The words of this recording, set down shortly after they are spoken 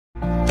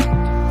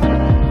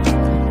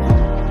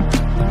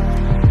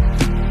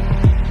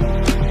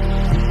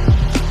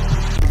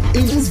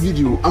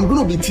I'm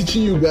going to be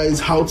teaching you guys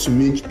how to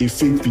make a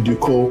fake video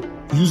call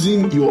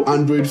using your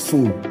Android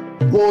phone.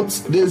 But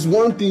there's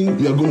one thing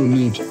you're going to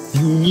need.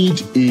 You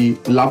need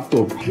a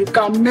laptop. You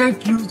can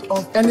make use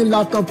of any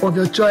laptop of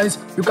your choice.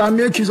 You can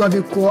make use of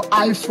a Core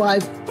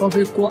i5, of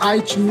a Core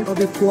i3, of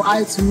a Core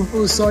i2.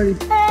 Oh, sorry.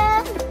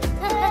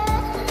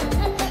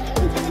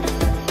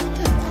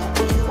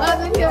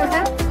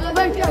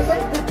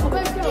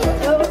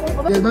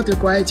 There's not a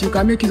Core i3. You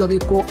can make use of a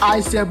Core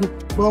i7.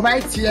 But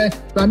right here,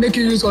 we are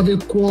making use of a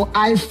Core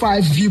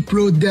i5 V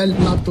Pro Dell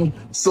laptop.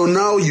 So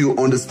now you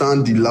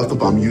understand the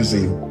laptop I'm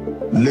using.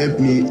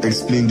 Let me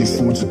explain the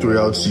full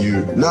tutorial to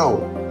you. Now,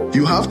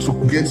 you have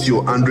to get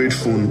your Android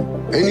phone.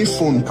 Any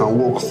phone can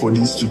work for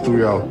this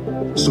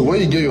tutorial. So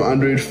when you get your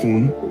Android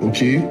phone,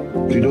 okay,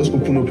 you just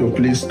open up your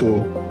Play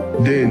Store.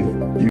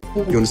 Then,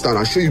 you understand,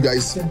 I'll show you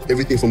guys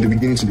everything from the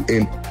beginning to the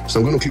end. So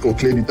I'm going to click on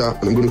Clear Data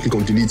and I'm going to click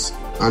on Delete.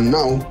 And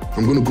now,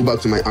 I'm going to go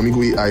back to my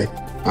Amigo AI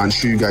and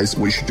show you guys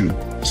what you should do.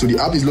 So the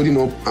app is loading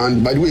up.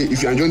 And by the way,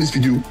 if you're enjoying this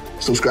video,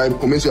 subscribe,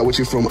 comment where you're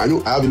watching from. I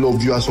know I have a lot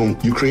of viewers from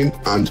Ukraine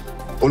and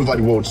all over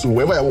the world. So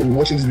wherever you're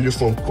watching this video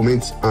from,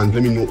 comment and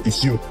let me know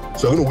it's you.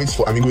 So I'm going to wait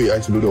for Amigo AI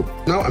to load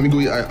up. Now Amigo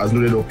AI has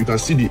loaded up. You can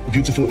see the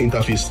beautiful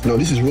interface. Now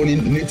this is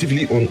running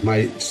natively on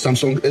my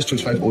Samsung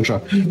S25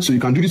 Ultra. So you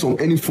can do this on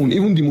any phone,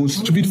 even the most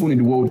stupid phone in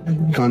the world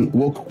can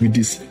work with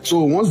this.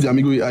 So once the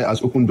Amigo AI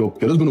has opened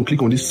up, you're just going to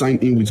click on this sign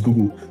in with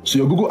Google. So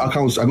your Google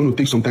accounts are going to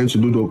take some time to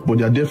load up, but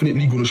they are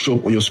definitely going to show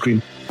up on your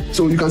screen.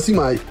 So you can see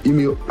my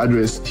email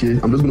address here.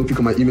 I'm just going to click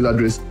on my email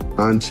address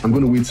and I'm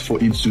going to wait for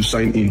it to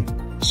sign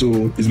in.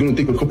 So it's going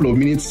to take a couple of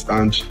minutes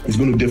and it's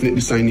going to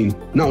definitely sign in.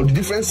 Now, the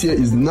difference here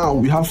is now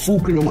we have full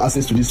premium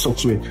access to this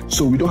software.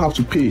 So we don't have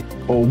to pay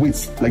or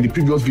wait like the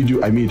previous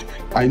video I made.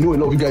 I know a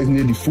lot of you guys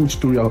need the full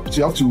tutorial, so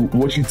you have to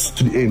watch it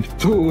to the end.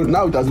 So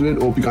now it has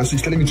loaded up. You can see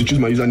it's telling me to choose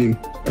my username.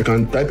 I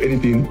can type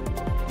anything,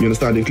 you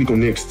understand, then click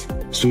on next.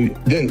 So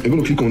then you're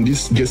going to click on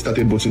this get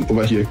started button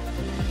over here.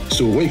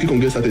 So when you click on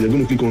get started, you're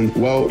going to click on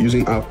while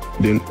using app,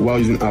 then while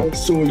using app.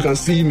 So you can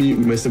see me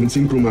with my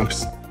 17 Pro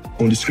Max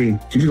on the screen.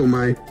 You click on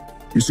my,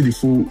 you see the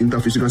full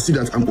interface. You can see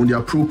that I'm on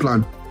their pro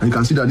plan and you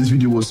can see that this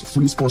video was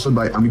fully sponsored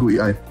by Amigo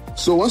AI.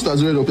 So once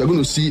that's loaded up, you're going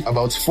to see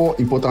about 4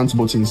 important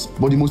buttons,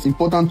 but the most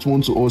important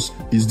one to us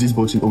is this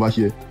button over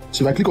here.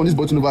 So if I click on this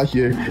button over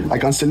here, I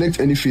can select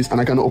any face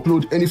and I can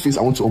upload any face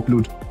I want to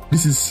upload.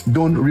 This is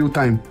done real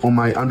time on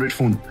my Android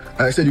phone.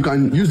 Like I said, you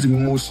can use the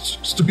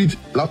most stupid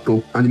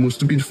laptop and the most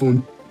stupid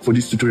phone for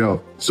this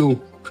tutorial. So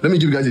let me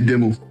give you guys a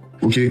demo.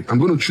 Okay, I'm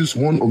going to choose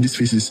one of these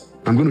faces.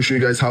 I'm going to show you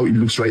guys how it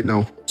looks right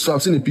now. So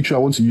I've seen a picture I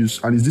want to use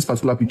and it's this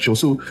particular picture.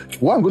 So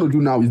what I'm going to do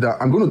now is that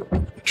I'm going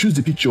to choose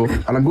the picture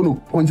and I'm going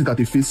to point it at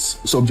a face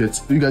subject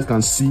so you guys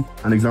can see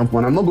an example.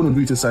 And I'm not going to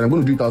do it inside, I'm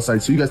going to do it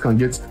outside so you guys can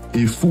get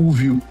a full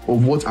view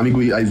of what Amigo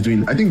AI is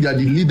doing. I think they are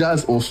the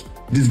leaders of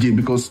this game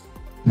because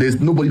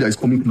there's nobody that is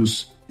coming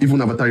close, even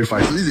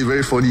Avatarify. So this is a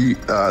very funny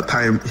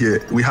time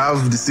here. We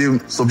have the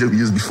same subject we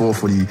used before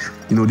for the,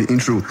 the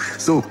intro.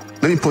 So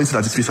let me point it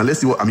at his face and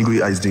let's see what Amigo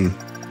AI is doing.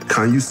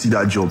 Can you see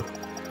that job?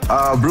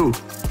 Bro,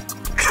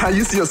 can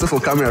you see yourself on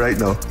camera right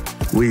now?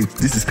 Wait,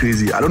 this is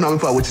crazy. I don't know how many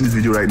people are watching this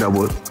video right now,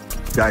 but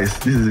guys,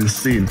 this is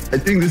insane. I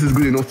think this is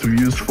good enough to be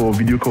used for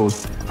video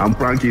calls. I'm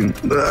pranking.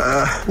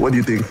 What do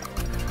you think?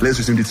 Let's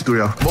resume the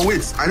tutorial. But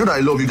wait, I know that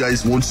a lot of you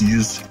guys want to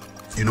use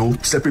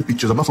separate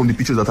pictures apart from the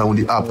pictures that are on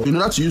the app. In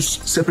order to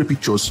use separate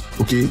pictures,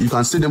 okay, you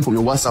can save them from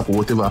your WhatsApp or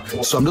whatever.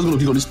 So I'm just going to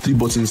click on these 3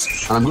 buttons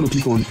and I'm going to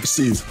click on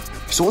save.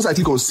 So once I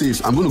click on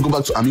save, I'm going to go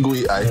back to Amigo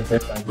AI.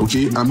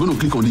 Okay, I'm going to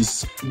click on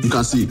this. You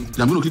can see.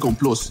 Then I'm going to click on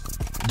plus.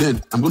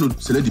 Then I'm going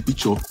to select the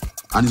picture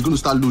and it's going to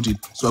start loading.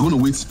 So I'm going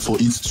to wait for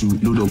it to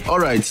load up. All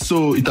right,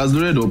 so it has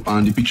loaded up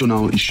and the picture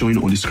now is showing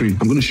on the screen.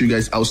 I'm going to show you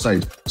guys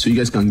outside so you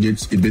guys can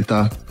get a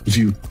better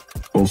view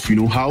of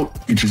how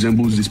it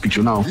resembles this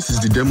picture. Now this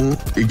is the demo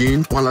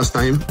again, one last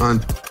time,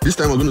 and this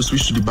time we're going to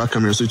switch to the back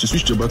camera. So to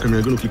switch to the back camera,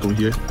 you're going to click on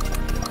here.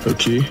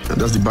 Okay,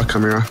 and that's the back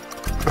camera,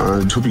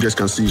 and hope you guys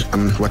can see.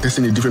 And we're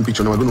testing a different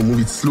picture now. We're going to move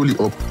it slowly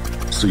up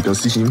so you can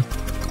see him.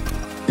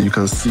 You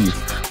can see.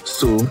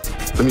 So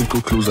let me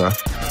go closer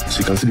so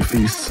you can see the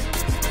face.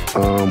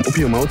 Open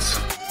your mouth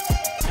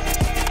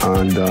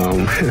and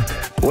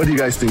what do you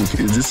guys think?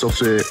 Is this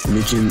software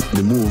making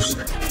the moves?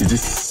 Is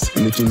this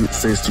making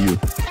sense to you?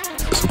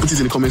 So put it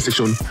in the comment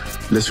section.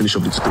 Let's finish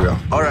up the tutorial.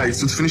 All right,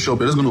 so to finish up,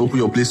 you're just going to open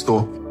your Play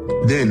Store.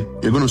 Then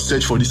you're going to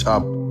search for this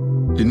app.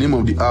 The name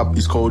of the app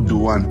is called The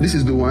One. This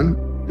is The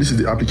One. This is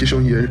the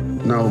application here.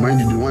 Now, mind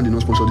you, The One did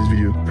not sponsor this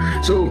video.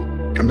 So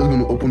I'm just going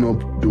to open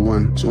up The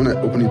One. So when I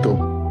open it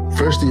up,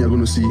 first thing you're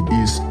going to see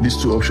is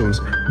these 2 options.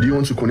 Do you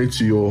want to connect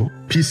to your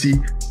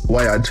PC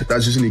wired,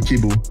 that's using a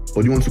cable,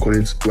 or do you want to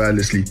connect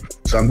wirelessly?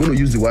 So I'm going to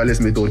use the wireless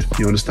method,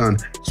 you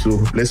understand? So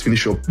let's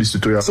finish up this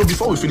tutorial. So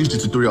before we finish the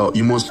tutorial,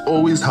 you must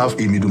always have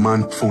a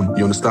middleman phone,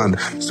 you understand?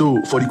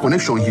 So for the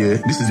connection here,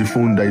 this is the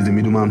phone that is the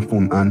middleman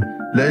phone, and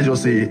let's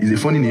just say it's a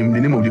funny name. The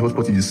name of the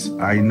hotspot is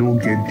I know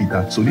get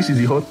data. So this is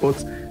the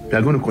hotspot we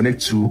are going to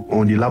connect to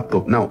on the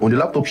laptop. Now on the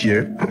laptop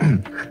here,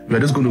 we are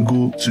just going to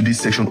go to this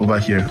section over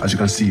here, as you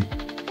can see.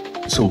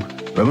 So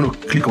we're going to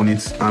click on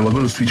it and we're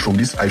going to switch from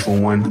this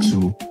iPhone 1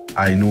 to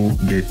I know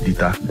get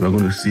data. We're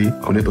going to say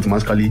connect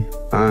automatically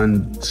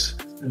and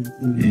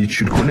it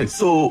should connect.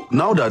 So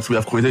now that we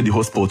have connected the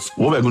hotspot,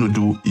 what we're going to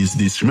do is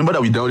this. Remember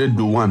that we downloaded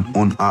the one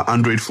on our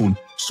Android phone.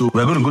 So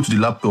we're going to go to the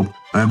laptop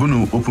and we're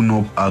going to open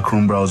up our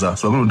Chrome browser.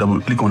 So we're going to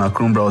double click on our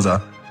Chrome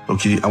browser.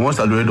 Okay, and once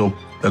I load it up,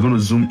 we're going to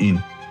zoom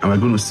in and we're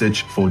going to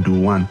search for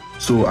Do1.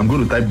 So I'm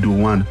going to type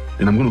Do1,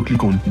 then I'm going to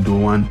click on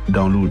Do1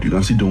 download. You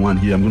can see Do1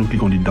 here. I'm going to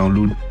click on the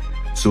download.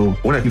 So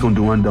when I click on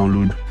Do1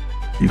 download,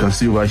 you can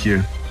see over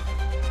here.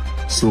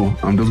 So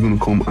I'm just going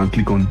to come and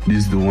click on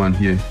this Do1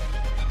 here.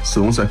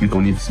 So once I click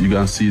on it, you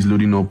can see it's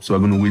loading up. So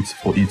I'm going to wait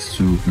for it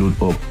to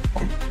load up.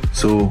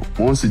 So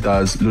once it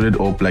has loaded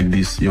up like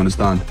this, you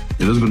understand,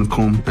 you're just going to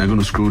come and you're going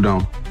to scroll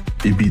down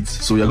a bit.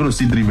 So you're going to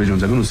see 3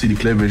 versions. You're going to see the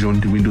clear version,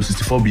 the Windows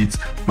 64-bit,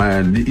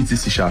 the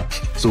etc.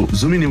 So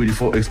zooming in with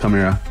the 4x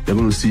camera, you're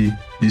going to see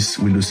this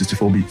Windows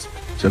 64-bit.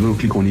 So you're going to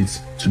click on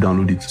it to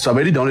download it. So I've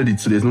already downloaded it,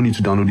 so there's no need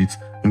to download it.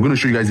 I'm going to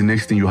show you guys the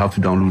next thing you have to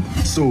download.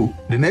 So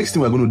the next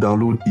thing we're going to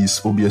download is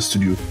OBS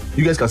Studio.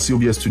 You guys can see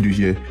OBS Studio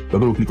here. We're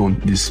going to click on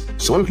this.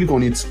 So when we click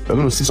on it, we're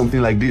going to see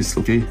something like this,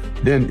 okay?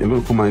 Then you're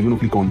going to come and you're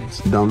going to click on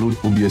download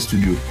OBS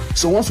Studio.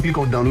 So once you click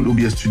on download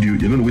OBS Studio,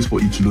 you're going to wait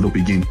for it to load up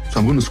again. So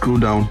I'm going to scroll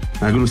down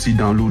and I'm going to see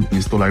download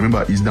installer.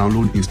 Remember, it's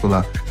download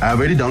installer. I have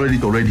already downloaded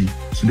it already,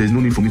 so there's no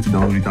need for me to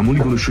download it. I'm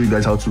only going to show you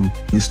guys how to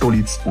install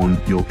it on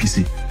your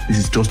PC. This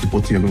is just the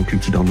button you're going to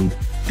click to download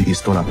the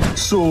installer.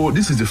 So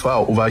this is the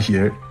file over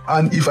here,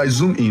 and if I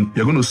zoom in,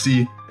 you're going to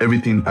see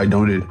everything I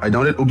downloaded. I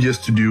downloaded OBS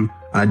Studio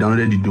and I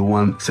downloaded the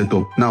Do1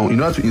 setup. Now,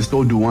 in order to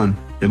install Do1,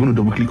 you're going to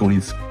double click on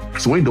it.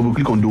 So when you double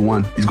click on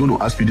Do1, it's going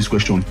to ask you this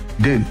question.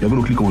 Then you're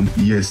going to click on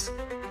yes.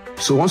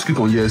 So once you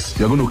click on yes,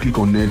 you're going to click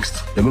on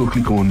next. You're going to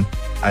click on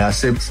I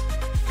accept.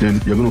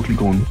 Then you're going to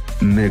click on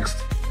next.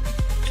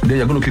 Then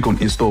you're going to click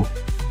on install.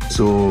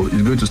 So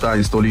it's going to start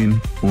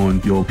installing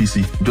on your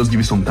PC. Just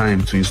give it some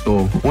time to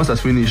install. Once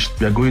that's finished,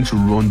 we are going to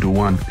run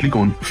Do1. Click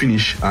on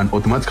finish and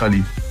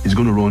automatically it's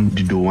going to run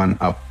the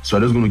Do1 app. So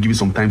I'm just going to give it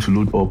some time to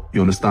load up,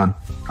 you understand?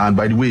 And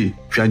by the way,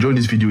 if you're enjoying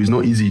this video, it's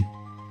not easy.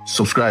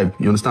 Subscribe,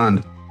 you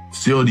understand?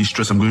 See all the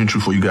stress I'm going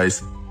through for you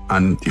guys.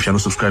 And if you're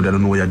not subscribed, I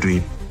don't know what you're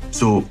doing.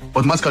 So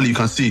automatically you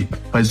can see,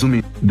 if I zoom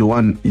in,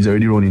 Do1 is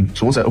already running.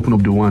 So once I open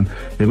up Do1,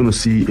 you're going to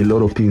see a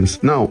lot of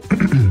things. Now,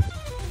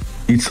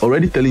 it's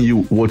already telling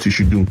you what you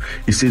should do.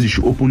 It says you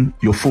should open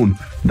your phone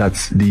that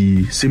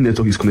the same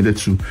network is connected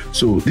to.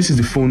 So this is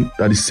the phone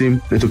that the same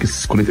network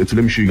is connected to.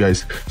 Let me show you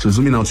guys. So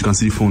zooming out, you can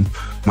see the phone,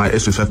 my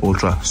S25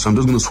 Ultra. So I'm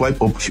just going to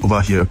swipe up over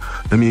here.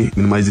 Let me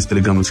minimize this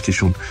Telegram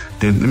notification.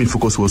 Then let me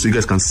focus well so you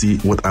guys can see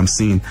what I'm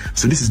seeing.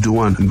 So this is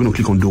Do1. I'm going to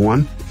click on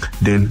Do1.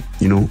 Then,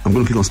 I'm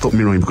going to click on stop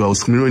mirroring because I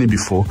was mirroring it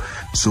before.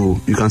 So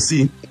you can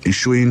see it's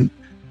showing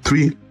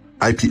 3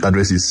 IP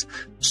addresses.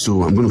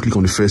 So I'm going to click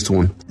on the first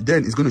one.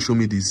 Then it's going to show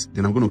me this.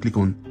 Then I'm going to click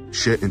on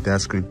share entire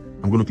screen.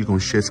 I'm going to click on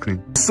share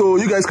screen. So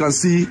you guys can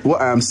see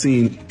what I am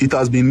seeing. It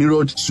has been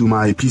mirrored to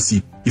my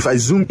PC. If I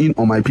zoom in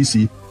on my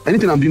PC,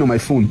 anything I'm doing on my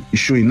phone is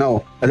showing.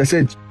 Now, as I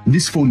said,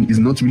 this phone is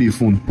not really a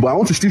phone, but I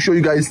want to still show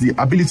you guys the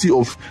ability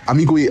of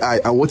Amigo AI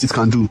and what it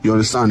can do. You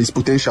understand? Its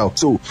potential.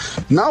 So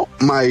now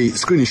my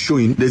screen is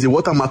showing there's a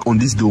watermark on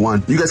this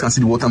Do1. You guys can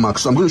see the watermark.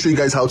 So I'm going to show you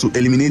guys how to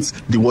eliminate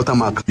the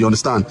watermark. You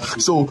understand?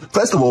 So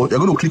first of all, you're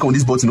going to click on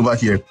this button over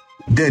here.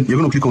 Then you're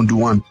going to click on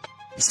Do1.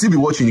 Still be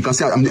watching. You can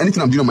see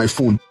anything I'm doing on my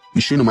phone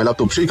is showing on my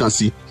laptop, so you can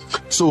see.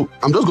 So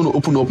I'm just going to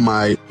open up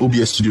my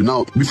OBS Studio.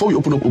 Now, before we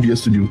open up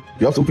OBS Studio,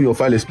 you have to open your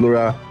file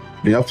explorer.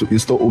 Then you have to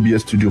install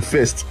OBS Studio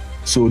first.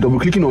 So double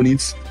clicking on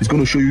it, it's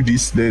going to show you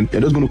this. Then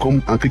you're just going to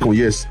come and click on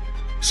yes.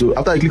 So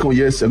after I click on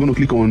yes, you're going to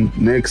click on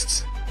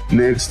next,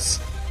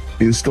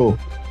 install.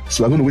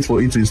 So I'm going to wait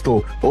for it to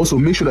install. Also,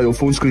 make sure that your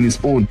phone screen is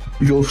on.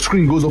 If your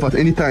screen goes off at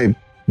any time,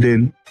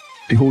 then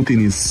the whole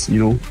thing is,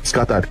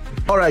 scattered.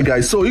 All right,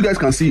 guys. So you guys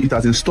can see it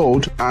has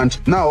installed, and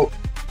now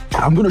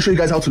I'm going to show you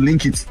guys how to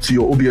link it to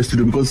your OBS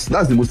Studio because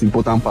that's the most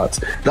important part.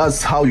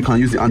 That's how you can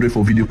use the Android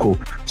for video call.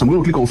 So I'm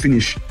going to click on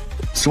finish.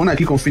 So when I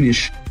click on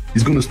finish,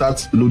 it's going to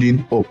start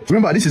loading up.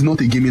 Remember, this is not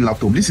a gaming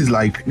laptop. This is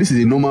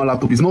a normal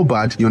laptop. It's not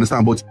bad, you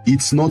understand, but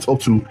it's not up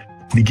to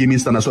the gaming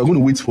standard. So I'm going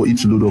to wait for it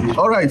to load up.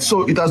 All right,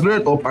 so it has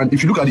loaded up, and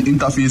if you look at the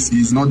interface,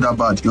 it's not that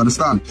bad, you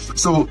understand.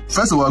 So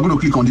first of all, I'm going to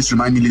click on this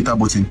remind me later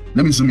button.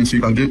 Let me zoom in so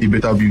you can get a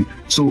better view.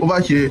 So over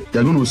here,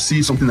 you're going to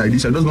see something like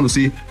this. I'm just going to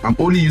say I'm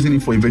only using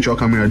it for a virtual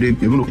camera. Then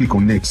you're going to click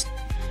on next.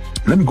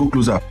 Let me go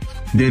closer.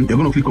 Then you're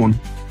going to click on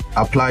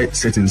apply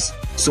settings.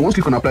 So once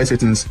you click on apply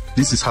settings,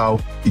 this is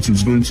how it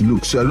is going to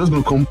look. So you're just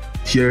going to come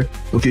here,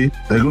 okay?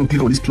 Then you're going to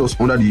click on this plus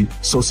under the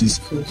sources.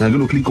 Then you're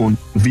going to click on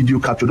video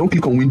capture. Don't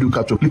click on window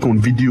capture, click on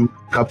video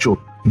capture.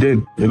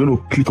 Then you're going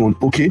to click on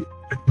okay.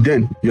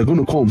 Then you're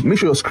going to come, make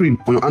sure your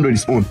screen on your Android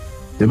is on.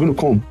 You're going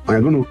to come and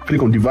you're going to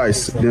click on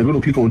device. Then you're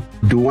going to click on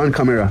the one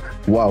camera.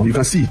 Wow, you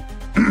can see.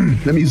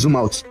 Let me zoom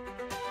out.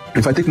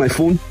 If I take my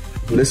phone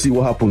Let's see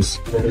what happens.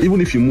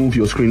 Even if you move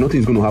your screen, nothing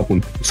is going to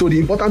happen. So the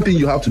important thing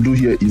you have to do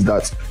here is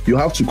that you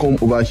have to come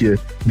over here,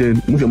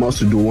 then move your mouse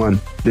to door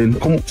one, then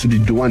come to the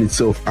door one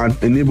itself and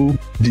enable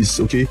this.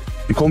 Okay,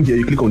 you come here,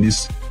 you click on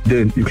this,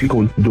 then you click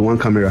on door one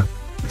camera.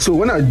 So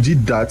when I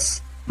did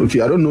that,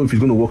 okay, I don't know if it's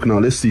going to work now.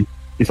 Let's see.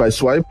 If I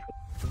swipe,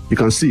 you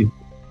can see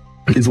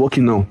it's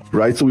working now,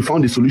 right? So we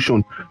found a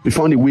solution. We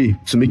found a way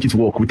to make it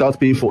work without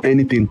paying for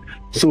anything.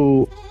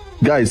 So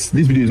guys,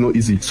 this video is not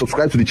easy.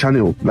 Subscribe to the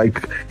channel.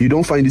 Like, you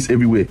don't find this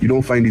everywhere. You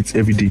don't find it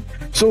every day.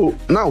 So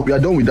now we are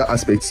done with that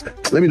aspect.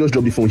 Let me just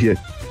drop the phone here.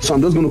 So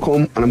I'm just going to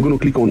come and I'm going to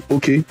click on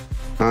OK.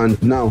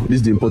 And now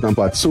this is the important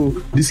part. So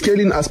the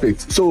scaling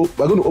aspect. So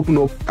we're going to open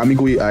up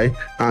Amigo AI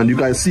and you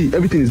guys see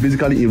everything is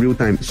basically in real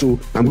time. So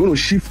I'm going to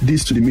shift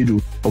this to the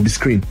middle of the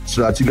screen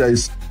so that you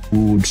guys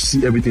would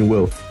see everything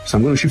well. So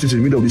I'm going to shift it to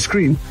the middle of the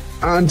screen,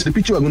 and the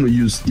picture I'm going to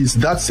use is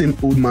that same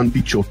old man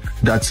picture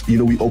that we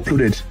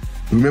uploaded.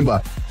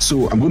 Remember?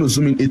 So I'm going to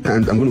zoom in 8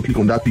 times. I'm going to click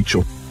on that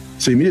picture.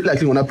 So immediately I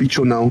click on that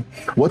picture now,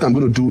 what I'm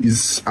going to do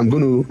is I'm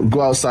going to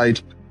go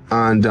outside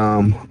and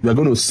we're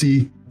going to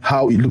see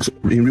how it looks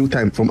in real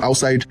time from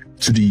outside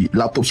to the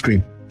laptop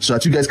screen, so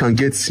that you guys can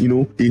get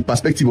a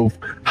perspective of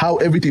how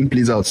everything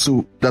plays out.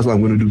 So that's what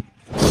I'm going to do.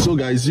 So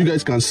guys, you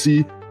guys can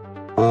see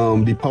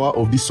the power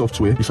of this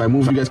software. If I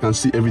move, you guys can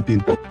see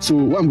everything. So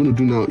what I'm going to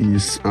do now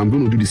is I'm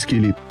going to do the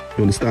scale it.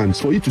 You understand?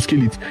 So for you to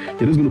scale it,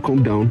 you're just going to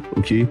come down.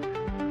 Okay,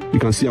 you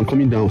can see I'm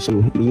coming down, so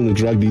I'm going to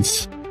drag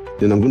this,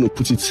 then I'm going to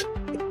put it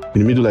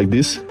in the middle like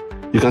this.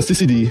 You can still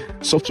see the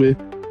software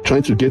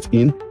trying to get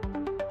in,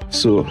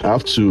 so I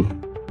have to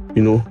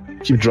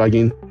keep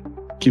dragging.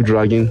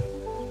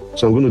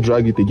 So I'm going to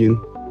drag it again,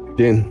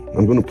 then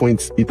I'm going to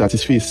point it at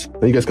his face,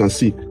 and you guys can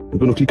see I'm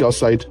going to click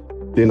outside,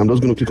 then I'm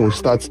just going to click on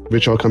start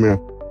virtual camera.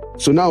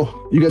 So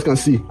now you guys can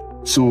see.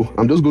 So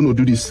I'm just going to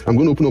do this. I'm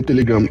going to open up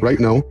Telegram right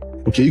now.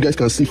 Okay, you guys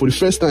can see for the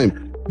first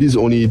time, this is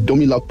on a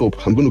dummy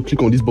laptop. I'm going to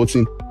click on this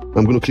button.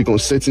 I'm going to click on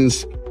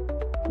settings.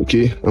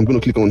 Okay, I'm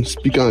going to click on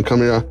speaker and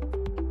camera.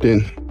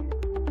 Then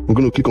I'm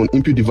going to click on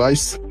input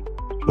device.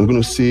 I'm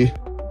going to say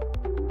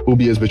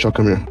OBS virtual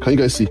camera. Can you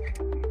guys see?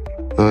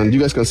 And you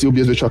guys can see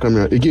OBS virtual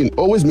camera. Again,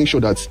 always make sure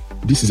that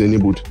this is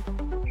enabled.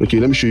 Okay,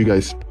 let me show you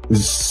guys.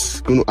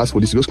 It's going to ask for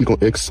this. You just click on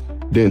X.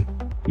 Then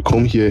you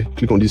come here,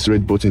 click on this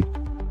red button.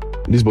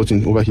 This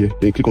button over here.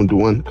 Then you click on the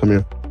one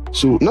camera.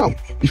 So now,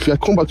 if I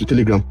come back to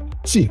Telegram,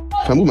 see,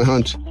 if I move my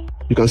hand,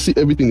 you can see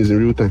everything is in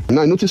real time.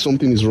 Now I notice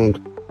something is wrong.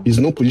 It's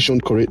not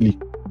positioned correctly.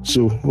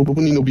 So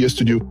opening OBS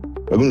Studio,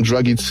 we're going to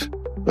drag it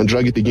and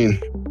drag it again.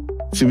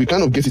 See, we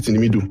kind of get it in the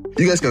middle.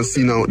 You guys can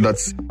see now that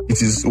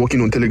it is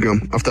working on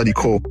Telegram after the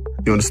call.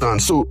 You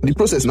understand? So the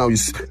process now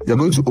is you're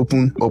going to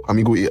open up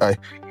Amigo AI.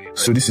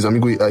 So this is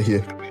Amigo AI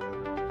here.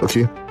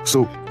 Okay,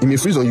 so it may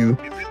freeze on you.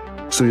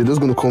 So you're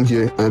just going to come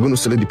here and you're going to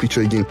select the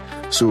picture again.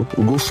 So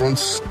we'll go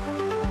front,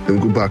 then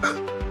we'll go back.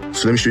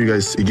 So let me show you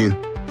guys again.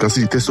 You can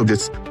see the test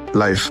subject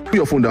live. Put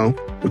your phone down,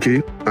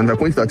 okay? And if I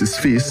point it at his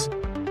face,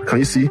 can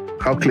you see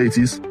how clear it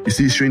is? You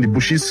see it's showing the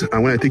bushes,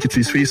 and when I take it to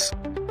his face,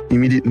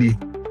 immediately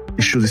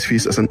it shows his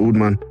face as an old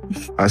man,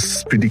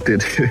 as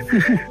predicted.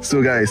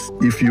 So guys,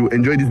 if you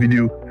enjoyed this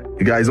video,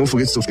 guys, don't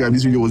forget to subscribe.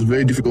 This video was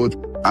very difficult.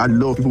 I had a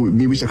lot of people with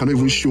me which I cannot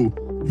even show.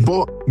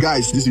 But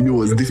guys, this video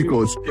was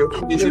difficult.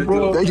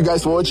 Thank you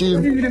guys for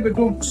watching.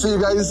 See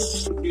you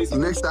guys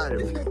next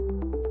time.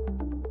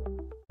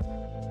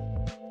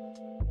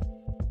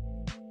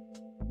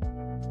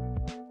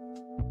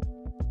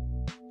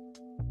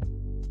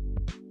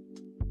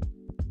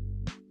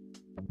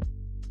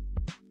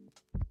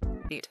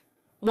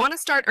 Want to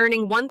start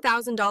earning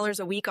 $1,000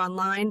 a week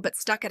online but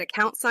stuck at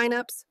account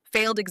signups,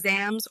 failed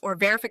exams, or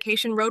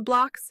verification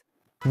roadblocks?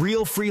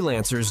 Real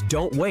freelancers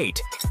don't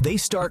wait. They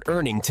start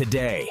earning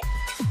today.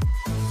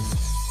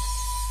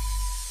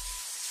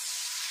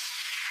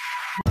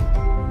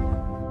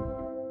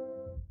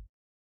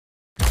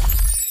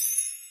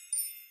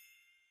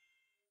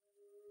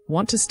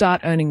 Want to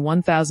start earning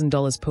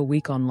 $1,000 per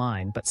week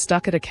online but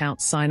stuck at account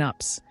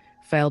signups,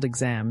 failed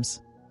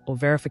exams, or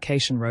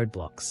verification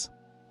roadblocks?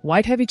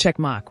 White heavy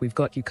checkmark, we've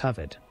got you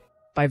covered.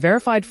 By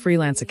verified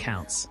freelance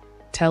accounts,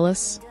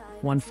 Telus,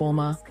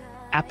 OneFormer,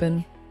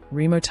 Appen,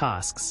 Remo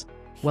Tasks,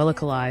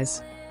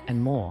 Welocalize,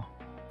 and more.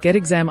 Get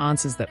exam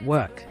answers that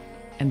work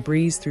and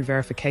breeze through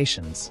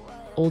verifications,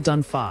 all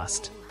done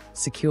fast,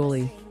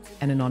 securely,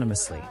 and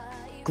anonymously.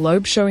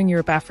 Globe showing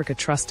Europe Africa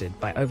trusted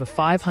by over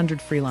 500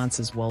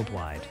 freelancers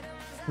worldwide.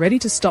 Ready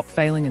to stop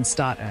failing and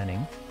start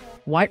earning?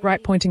 White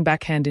right pointing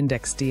backhand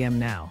index DM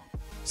now.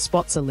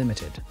 Spots are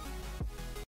limited.